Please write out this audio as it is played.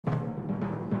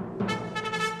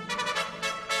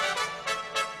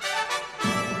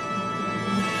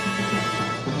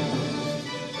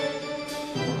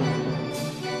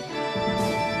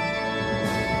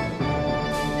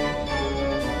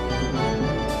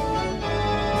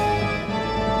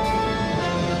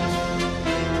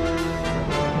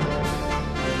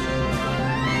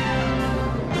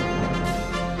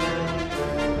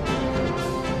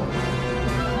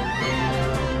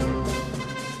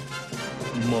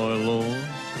my lord.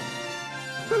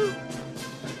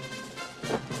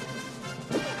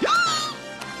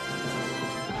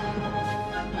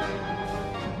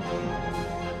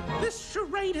 This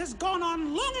charade has gone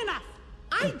on long enough.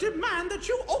 I demand that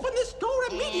you open this door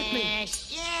immediately.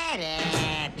 Shut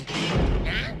up.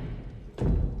 Huh?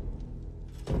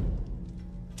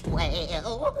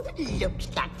 Well, looks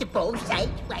like the Bullseye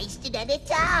wasted any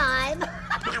time.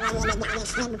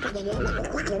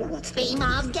 Be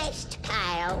my guest,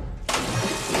 Kyle.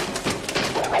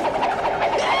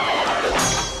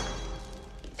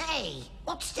 Hey,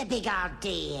 what's the big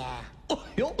idea?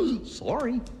 Oh,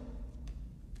 sorry.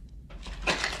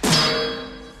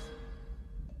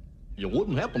 You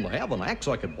wouldn't happen to have an axe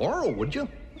I could borrow, would you?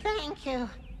 Thank you.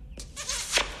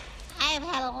 I've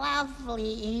had a lovely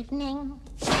evening.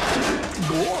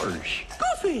 Gosh.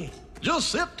 Goofy! Just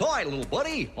sit tight, little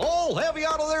buddy. I'll have you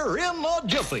out of there in a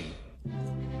jiffy.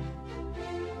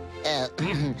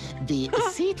 Be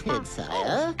seated,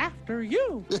 sire. After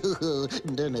you.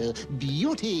 No.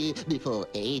 Beauty before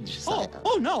age, sire.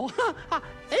 Oh no.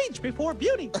 Age before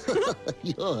beauty.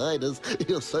 Your Highness,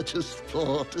 you're such a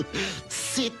sport.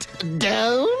 Sit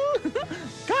down.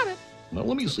 Got it. Now,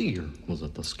 let me see here. Was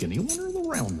it the skinny one or the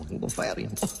round one with the fat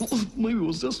end? Maybe it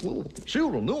was this little.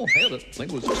 Shoot, I know I had it.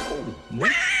 Maybe it was this folded.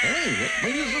 Hey,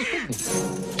 maybe it's this big one.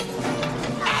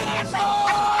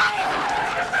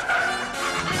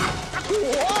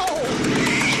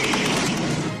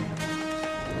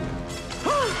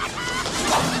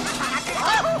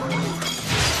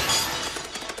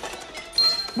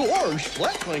 Gosh,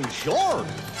 that thing's sharp.